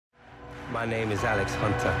My name is Alex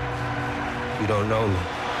Hunter. You don't know me,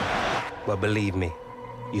 but believe me,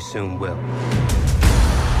 you soon will.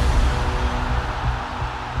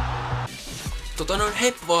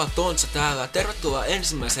 Heippa vaan, Tontsa täällä. Tervetuloa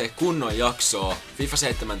ensimmäiseen kunnon jaksoon FIFA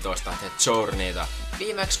 17 Journeyta.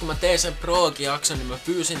 Viimeksi kun mä tein sen prologi-jakson, niin mä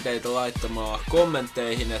pyysin teitä laittamaan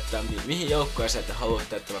kommentteihin, että mihin joukkueeseen te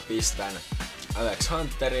haluatte, että mä pistän Alex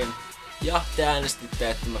Hunterin. Ja te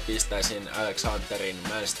äänestitte, että mä pistäisin Alex Hunterin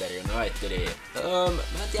Manchester Unitediin.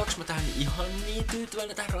 Mä en tiedä, onko mä tähän ihan niin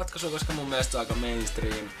tyytyväinen tähän ratkaisuun, koska mun mielestä se on aika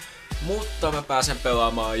mainstream. Mutta mä pääsen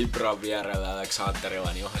pelaamaan Ibran vierellä Alex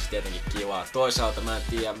Hunterilla, niin onhan se tietenkin kiva. Toisaalta mä en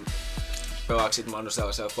tiedä, pelaako sit Manu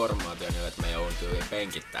sellaisella formaatiolla, että mä joudun tyyliin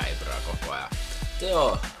penkittää Ibraa koko ajan.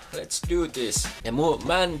 Joo, let's do this. Ja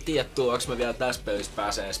mä en tiedä, tullaanko mä vielä tässä pelissä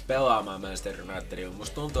pääsee edes pelaamaan Manchester Unitedilla.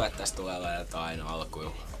 Musta tuntuu, että tästä tulee olla jotain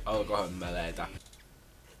alkuhömmeleitä.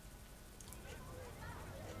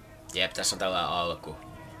 Jep, tässä on tällainen alku.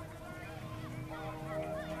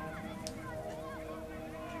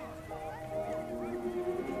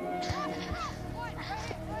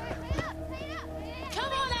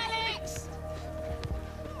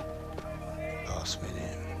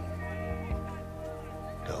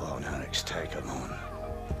 Take him on.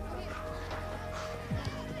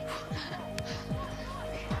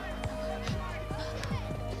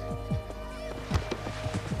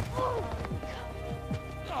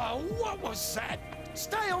 Oh, what was that?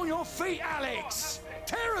 Stay on your feet, Alex!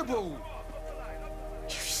 Terrible! You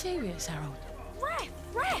serious, Harold?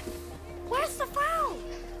 Ref! Where's the foul?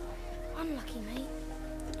 Unlucky, mate.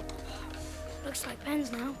 Looks like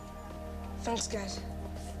Ben's now. Thanks, guys.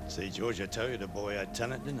 See, George, I told you the boy had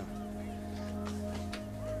talent, didn't I?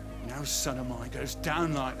 No son of mine goes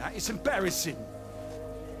down like that. It's embarrassing.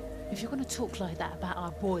 If you're going to talk like that about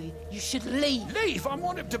our boy, you should leave. Leave? I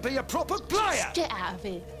want him to be a proper player. Just get out of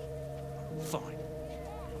here. Fine.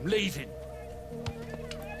 I'm leaving.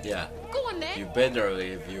 Yeah. Go on then. You better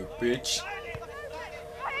leave, you bitch.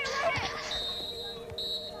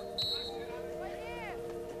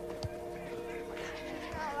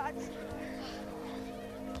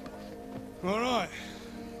 All right.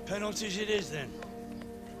 Penalties it is then.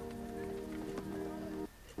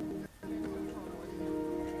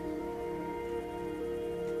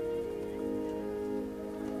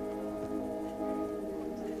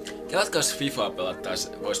 Jatkas Fifaa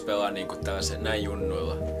vois pelaa niinku tällaisen näin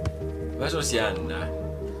junnuilla. Vähän se olisi jännää.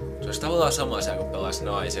 Se olisi tavallaan sama asia kuin pelais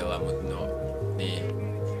naisilla, mut no, niin.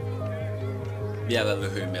 Vielä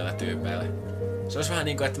lyhyimmillä tyypeillä. Se olisi vähän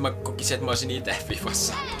niinku, että mä kokisin, että mä olisin ite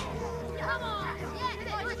Fifassa.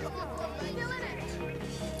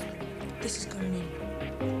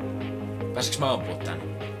 Pääsiks mä ampua tän?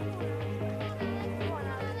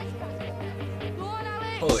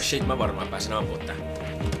 Holy shit, mä varmaan pääsin ampua tän.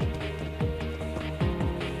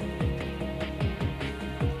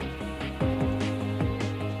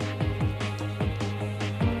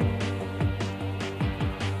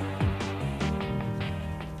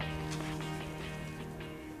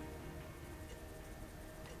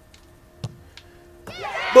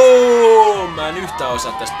 Boom! Mä en yhtään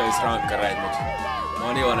osaa tästä pelissä rankkareita, mut mä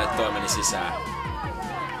oon iloinen, että toi meni sisään.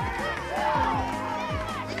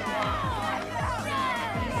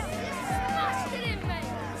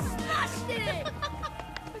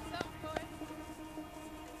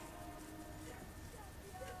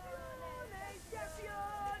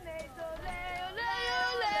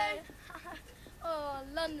 Oh,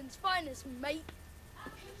 London's finest, mate.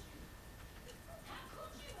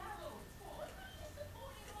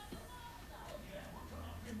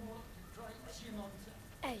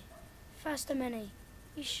 Hey, first of many.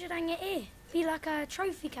 You should hang it here. Be like a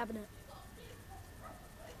trophy cabinet.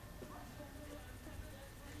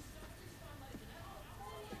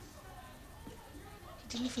 He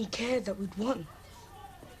didn't even care that we'd won.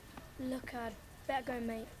 Look, I'd better go,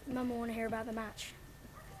 mate. Mum will want to hear about the match.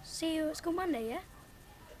 See you at school Monday, yeah?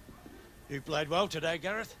 You played well today,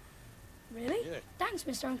 Gareth. Really? Yeah. Thanks,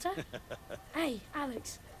 Mr. Hunter. Hey,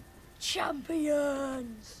 Alex.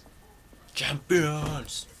 Champions!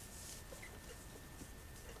 Champions!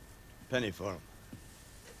 Penny for him.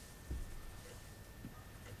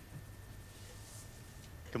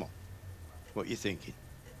 Come on. What you thinking?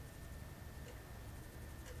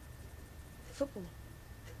 Football.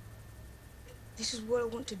 This is what I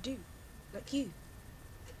want to do. Like you.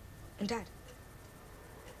 And Dad.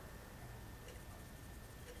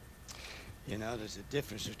 You know, there's a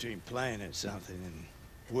difference between playing at something and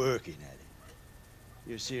working at it. If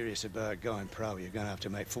you're serious about going pro, you're going to have to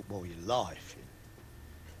make football your life. You know?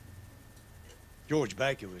 George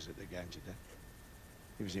Baker was at the game today.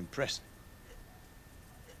 He was impressive.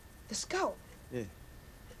 The scout? Yeah.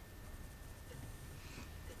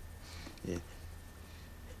 Yeah.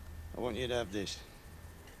 I want you to have this.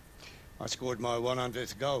 I scored my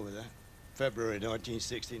 100th goal with that. February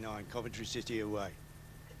 1969, Coventry City away.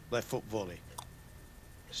 Left foot volley.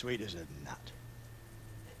 Sweet as a nut.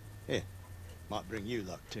 Here, might bring you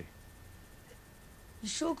luck too. You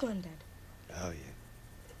sure, Grandad? Oh, yeah.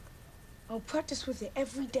 I'll practice with it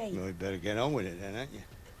every day. Well, you better get on with it then, ain't you?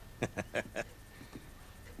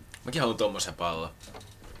 Mäkin haluan tommosen pallon.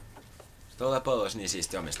 Tuolla pallo olisi niin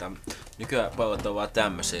siisti omistaa. Nykyään pallot on vaan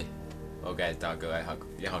tämmösiä. Okei, tää on kyllä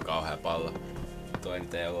ihan kauhea pallo. Toi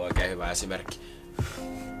nyt ei ollut oikein hyvä esimerkki.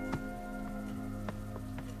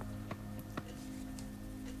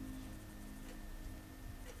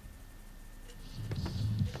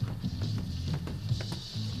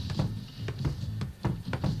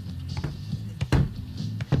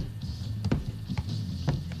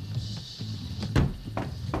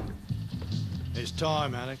 It's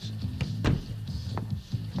time, Alex.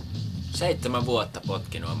 7 vuotta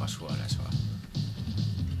potkinut omassa huoneessa vaan.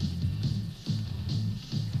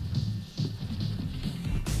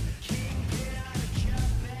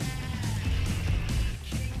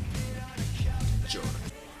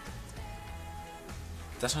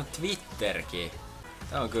 Tässä on Twitterkin.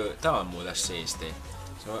 Tää on muuten siistiä.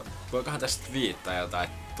 Voikohan tästä twiittaa jotain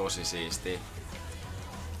tosi siistiä.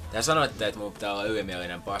 Tää sanoitte, että mun pitää olla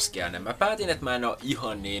ylimielinen paskiainen. Mä päätin, että mä en oo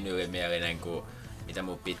ihan niin ylimielinen kuin mitä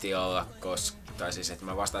mun piti olla, tai siis että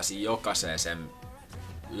mä vastaisin jokaiseen sen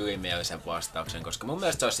ylimielisen vastauksen, koska mun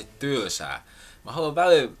mielestä se olisi tylsää. Mä haluan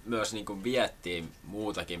välillä myös niinku viettiä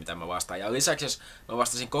muutakin, mitä mä vastaan. Ja lisäksi jos mä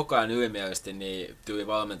vastasin koko ajan ylimielisesti, niin tyyli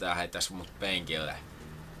valmentaja heittäisi mut penkille.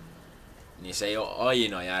 Niin se ei oo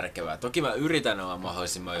aina järkevää. Toki mä yritän olla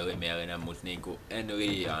mahdollisimman ylimielinen, mut niinku en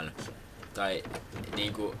liian. Tai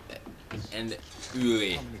niinku en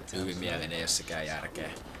ylimielinen, jos sekään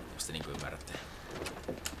järkeä. Jos te niinku ymmärrätte.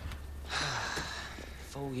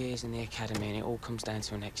 4 years in the academy and it all comes down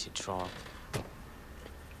to an exit trial.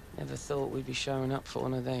 Never thought we'd be showing up for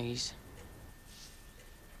one of these.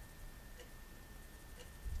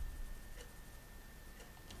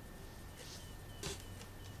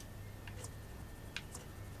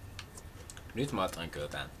 Nyt mä otan kyllä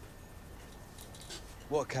tän.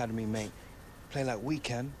 What academy, mate? Play like we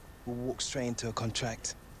can, we'll walk straight into a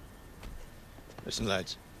contract. Listen,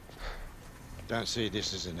 lads. Don't see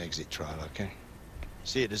this as an exit trial, okay?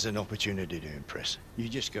 See it as an opportunity to impress. You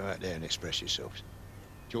just go out there and express yourselves.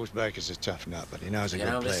 George Baker's a tough nut, but he knows a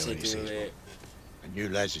good player when he sees one. And you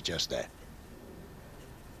lads are just that.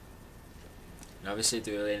 No vissiin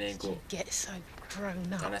tyyli niinku... Get so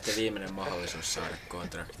grown up. Tää näette viimeinen mahdollisuus saada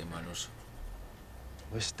kontrakti, Manus.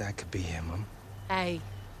 Wish Dad could be here, Mum. Hey.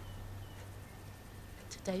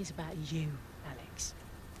 Today's about you, Alex.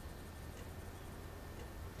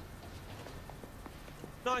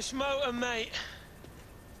 Nice motor, mate.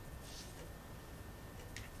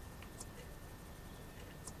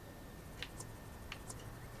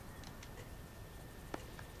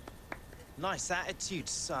 Nice attitude,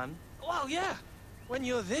 son. Well, yeah. When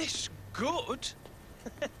you're this good.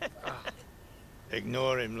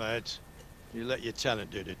 Ignore him, lads. You let your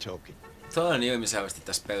talent do the talking. Tuolla on ilmiselvästi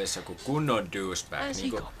tässä pelissä joku kunnon douchebag.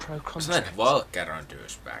 Niinku, sanoin, että Walker on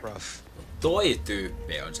douchebag. Toi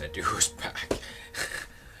tyyppi on se douchebag.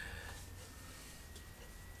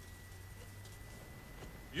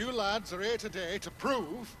 You lads are here today to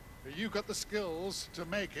prove that you got the skills to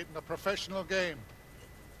make it in a professional game.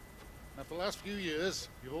 Now, for the last few years,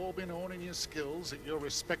 you've all been honing your skills at your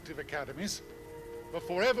respective academies, but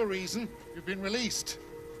for whatever reason, you've been released.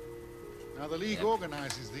 Now, the league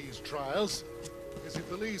organises these trials because it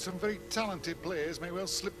believes some very talented players may well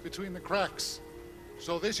slip between the cracks.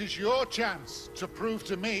 So this is your chance to prove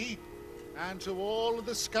to me and to all of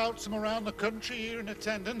the scouts from around the country here in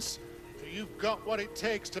attendance that you've got what it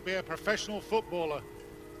takes to be a professional footballer.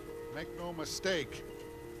 Make no mistake,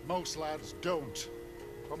 most lads don't.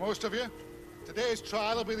 For most of you, today's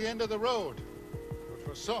trial will be the end of the road. But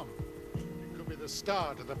for some, it could be the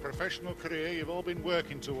start of the professional career you've all been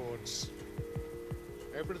working towards.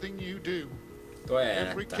 Everything you do,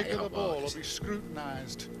 every kick of the ball will be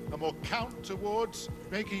scrutinised and will count towards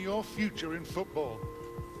making your future in football.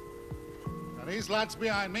 Now these lads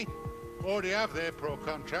behind me already have their pro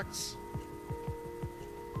contracts.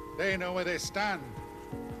 They know where they stand.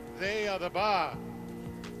 They are the bar.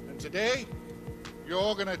 And today,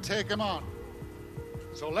 you're gonna take them on.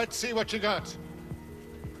 So let's see what you got.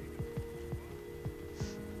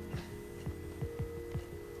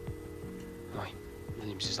 Right,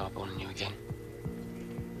 Williams is eyeballing you again.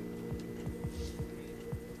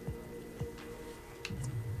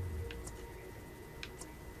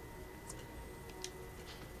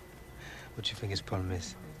 What do you think his problem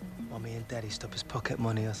is? Mommy and Daddy stop his pocket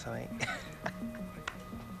money or something?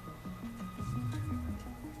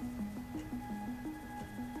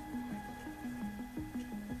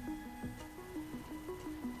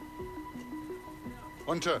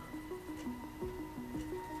 Hunter.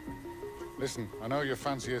 Listen, I know you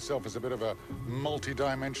fancy yourself as a bit of a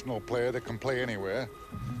multi-dimensional player that can play anywhere,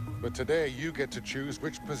 but today you get to choose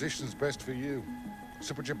which position's best for you.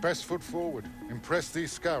 So put your best foot forward. Impress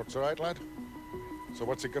these scouts, all right, lad? So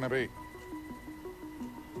what's it gonna be?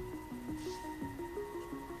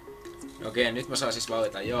 Okei, nyt mä saan siis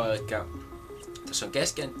valita elikkä tässä on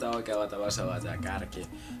keskenttä, oikealla tai vasella ja kärki.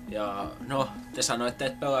 Ja no, te sanoitte,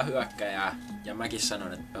 että pelaa hyökkäjää, ja mäkin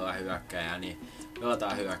sanon, että pelaa hyökkäjää, niin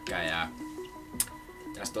pelataan hyökkäjää.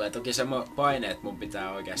 Tästä tulee toki se paine, että mun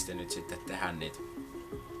pitää oikeasti nyt sitten tehdä niitä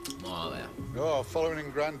maaleja. Oh, following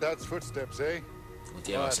in Granddad's footsteps, eh? Mut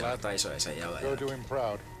joo, se on iso isä jälleen. Go do him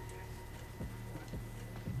proud.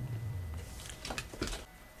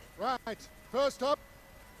 Right, first up,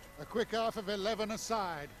 a quick half of 11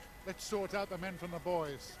 aside. Let's sort out the men from the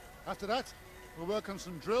boys. After that, we'll work on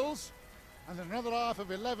some drills, and then another half of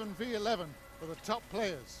 11v11 for the top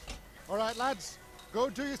players. All right, lads, go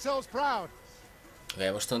do yourselves proud.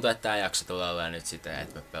 Okei, musta tuntuu, että tää jakso tulee olemaan nyt sitä,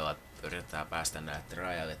 että me yritetään päästä näitä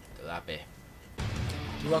trialit läpi.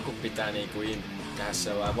 Kiva, kun pitää niinku tehdä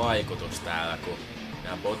sellainen vaikutus täällä, kun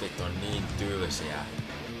nämä botit on niin tylsiä.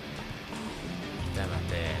 Mitä mä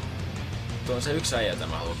teen? Tuo on se yksi äijä, jota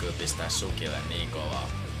mä haluan kyllä pistää sukille niin kovaa.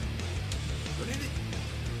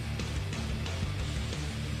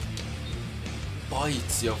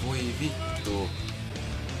 Paitsio, voi vittu!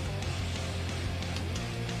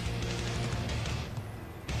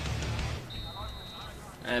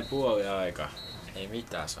 Näin puoli aika. Ei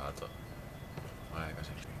mitään saatu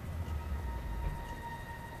aikaiseksi.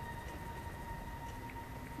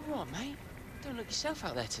 You alright, mate? Don't look yourself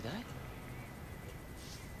out there today.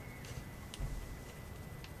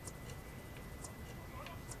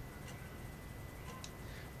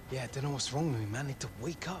 Yeah, I don't know what's wrong with me, man. I need to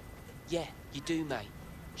wake up. Yeah, you do, mate.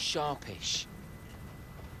 Sharpish.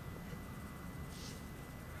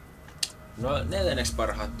 No, 4.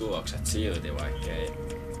 parhaat tulokset silti, vaikkei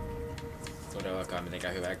todellakaan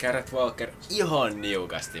mitenkään hyvää. Gareth Walker ihan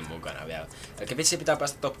niukasti mukana vielä. Eli vitsi pitää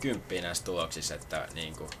päästä top 10 näissä tuloksissa, että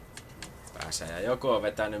niinku pääsee. Ja joku on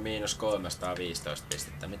vetänyt miinus 315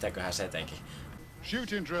 pistettä. Mitäköhän se etenkin?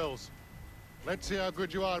 Shooting drills. Let's see how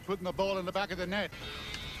good you are putting the ball in the back of the net.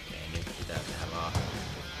 Okei, nyt pitää tehdä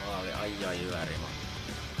maali ai yörimo.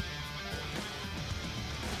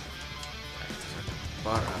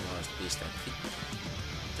 Parhaimmoista pisteet.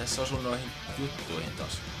 Tässä osuu noihin juttuihin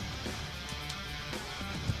tossa.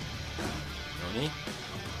 Noniin.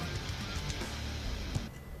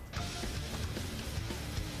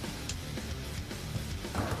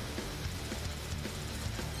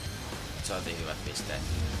 Nyt saatiin hyvät pisteet.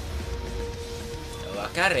 Me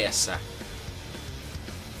ollaan kärjessä.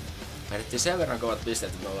 Me edettiin sen verran kovat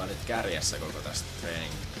pisteet, että me ollaan nyt kärjessä koko tästä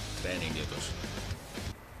training-jutus.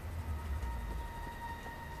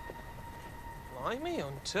 Blimey,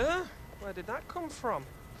 Hunter. Where did that come from?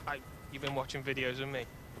 You've been watching videos of me.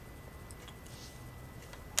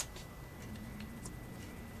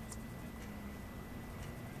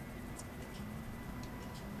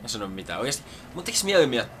 En sano mitään. Oikeesti, mun teks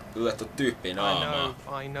mieli yllätty tyyppiin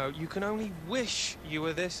naamaa. I know. You can only wish you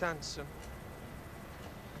were this handsome.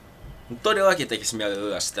 Mut todellakin tekis mieli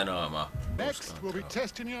yllätä sitä naamaa. Next, we'll be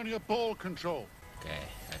testing you on your ball control. Okei,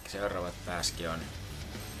 ehkä seuraavat pääski on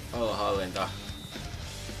pallonhallinta.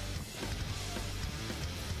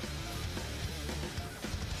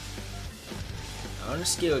 On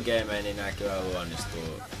skill gameja, niin nää kyllä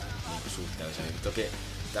luonnistuu niinku suhteellisen hyvin. Toki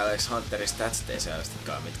täällä Hunterin stats ei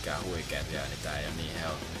selvästikään mitkään huikeet vielä, niin tää ei oo niin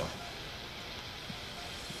helppo.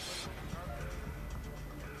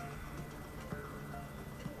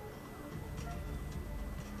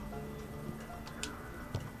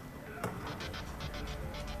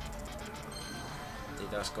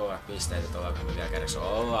 Taas kovat pisteet, että ollaanko me vielä kärjessä.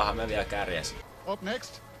 Ollaanhan me vielä kärjessä. Up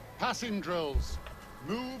next, passing drills.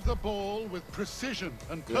 Move the ball with precision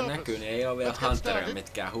and Kyllä purpose. näkyy, niin ei oo vielä Hunterilla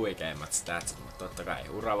mitkään huikeimmat stats, mutta totta kai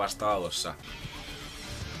ura vasta alussa.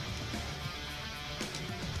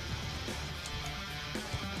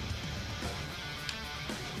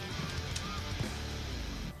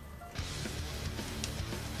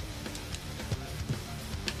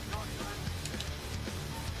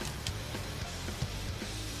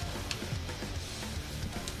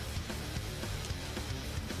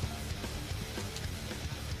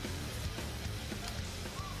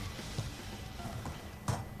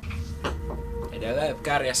 Edelleen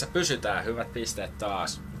kärjessä pysytään, hyvät pisteet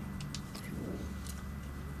taas.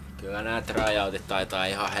 Kyllä nämä tryoutit taitaa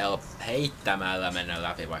ihan heittämällä mennä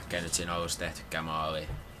läpi, vaikkei nyt siinä olisi tehtykään maaliin.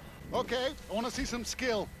 Okay, I want to see some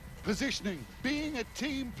skill, positioning, being a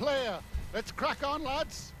team player. Let's crack on,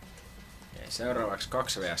 lads. Seuraavaksi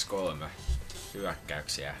 2 vs 3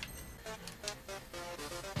 hyökkäyksiä.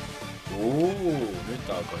 Nyt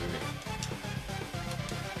alkoi hyvin.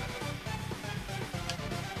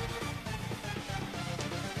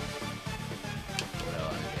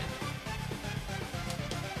 Todella hyvin.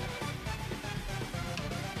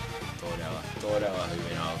 Todella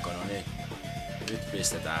hyvin alkoi. No niin, nyt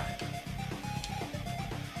pistetään.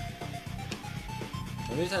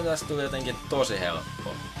 No nythän tästä tuli jotenkin tosi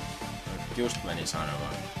helppo. Just meni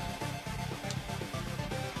sanomaan.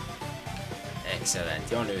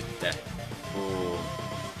 Excellent, jo nytte.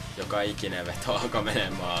 Joka ikinen veto alkoi menee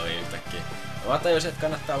maaliin yhtäkkiä. Mä tajusin, että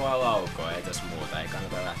kannattaa vaan laukoa, ei tässä muuta, ei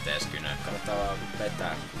kannata lähteä skynään. Kannattaa vaan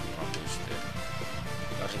vetää, kun vaan pystyy.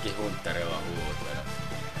 Varsinkin Hunterilla on hullut vedot.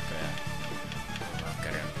 Näköjään.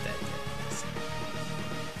 Valkkeri on nyt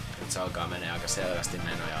nyt se alkaa menee aika selvästi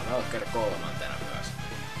menoja. Valkkeri 3. myös.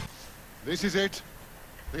 This is it.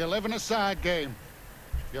 The 11-a-side game.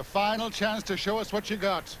 Your final chance to show us what you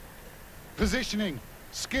got. Positioning,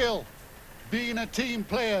 skill, being a team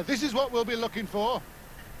player. This is what we'll be looking for.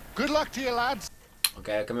 Good luck to you, lads.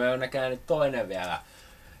 Okei, me on näkään nyt toinen vielä.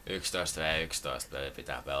 11v11 peli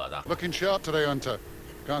pitää pelata. Looking sharp today, Hunter.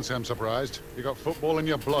 Can't say I'm surprised. You got football in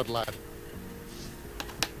your blood, lad.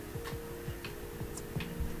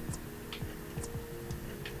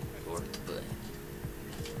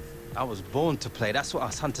 I was born to play. That's what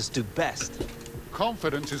us hunters do best.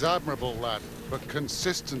 Confidence is admirable, lad, but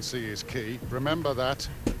consistency is key. Remember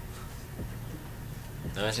that.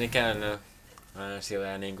 No mä siinä käynyt aina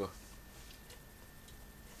silleen niinku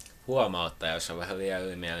huomauttaa, jos on vähän liian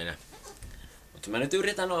ylimielinen. Mutta mä nyt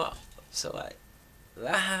yritän olla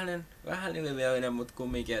sellainen vähän ylimielinen, mutta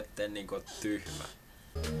kumminkin ettei niinku oo tyhmä.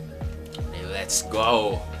 Niin let's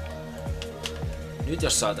go! Nyt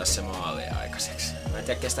jos saatais se maali aikaiseksi. Mä en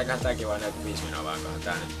tiedä kestääköhän tääkin vaan 45 minuuttia vai onkohan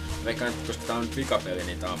tää nyt. Veikkaan, että koska tää on nyt vikapeli,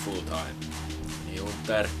 niin tää on full time. Niin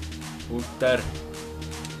Hunter!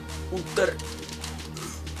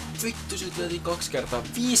 Vittu, sit vietiin 2 kertaa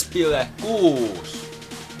 5,6!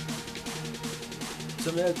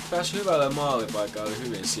 Se pääsi hyvälle maalipaikalle, oli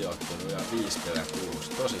hyvin sijoittunut ja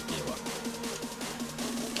 5,6. Tosi kiva.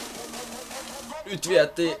 Nyt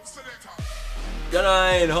vietiin. Ja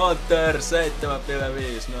näin, Hunter, 7,5,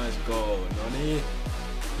 nice goal. No niin,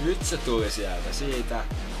 nyt se tuli sieltä. Siitä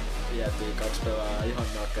vietiin 2 pelaajaa ihan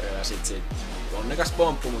nakkarilla ja sit onnekas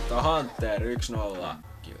pomppu, mutta Hunter 1-0.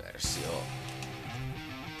 Kiversio.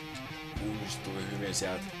 Uustui hyvin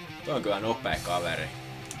sieltä. Toi on kyllä nopea kaveri.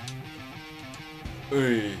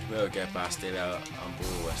 Ei, melkein päästiin vielä ampua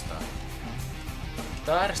uudestaan.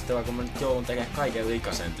 Tää on ärsyttävää, kun mä nyt joudun tekemään kaiken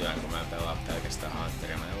likaisen työn, kun mä en pelaa pelkästään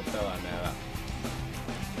Hunteria. Mä joudun pelaa näillä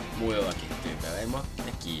muillakin tyypeillä. Ei mua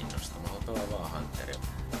ne kiinnosta, mä haluan pelaa vaan Hunteria.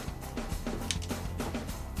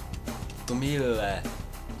 Vittu milleen?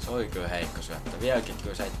 Se oli kyllä heikko syöttö. Vieläkin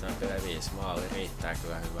kyllä 7,5. Maali riittää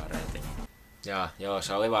kyllä hyvä rating. Ja joo,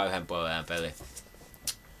 se oli vain 1 puolen peli.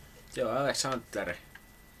 Joo, Alex Hunter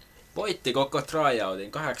voitti koko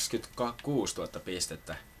tryoutin 86 000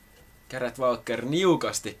 pistettä. Gareth Walker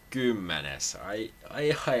niukasti 10.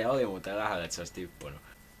 Ai, oli muuten lähellä, että se olisi tippunut.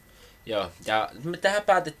 Joo, ja me tähän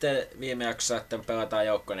päätitte viime jaksossa, että pelataan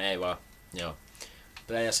joukkoinen, ei vaan. Joo.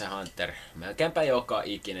 Players ja Hunter. Melkeinpä joka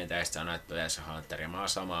ikinen teistä sanoo, että Players ja Hunter, ja mä oon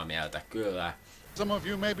samaa mieltä, kyllä. Some of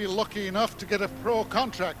you may be lucky enough to get a pro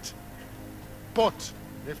contract. But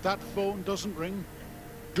if that phone doesn't ring,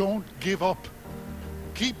 don't give up.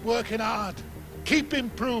 Keep working hard. Keep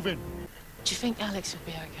improving. Do you think Alex will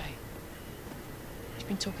be okay? He's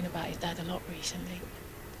been talking about his dad a lot recently.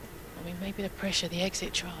 I mean, maybe the pressure, the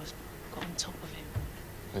exit trials got on top of him.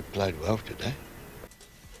 We played well today.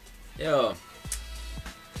 Joo.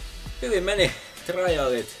 Hyvin meni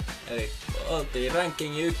tryoutit. Eli oltiin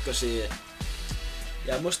rankingin 1.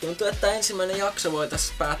 Ja musta tuntuu, että ensimmäinen jakso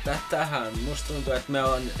voitais päättää tähän. Musta tuntuu, että me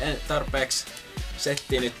on tarpeeksi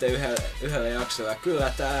settiin nyt yhdellä jaksolla.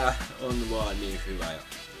 Kyllä tää on vaan niin hyvä.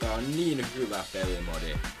 Tää on niin hyvä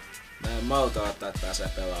pelimodi. Mä en malta ottaa, että pääsee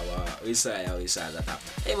pelaamaan lisää ja lisää tätä.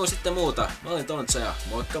 Ei mun sitten muuta. Mä olin Tontsa ja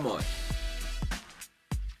moikka moi!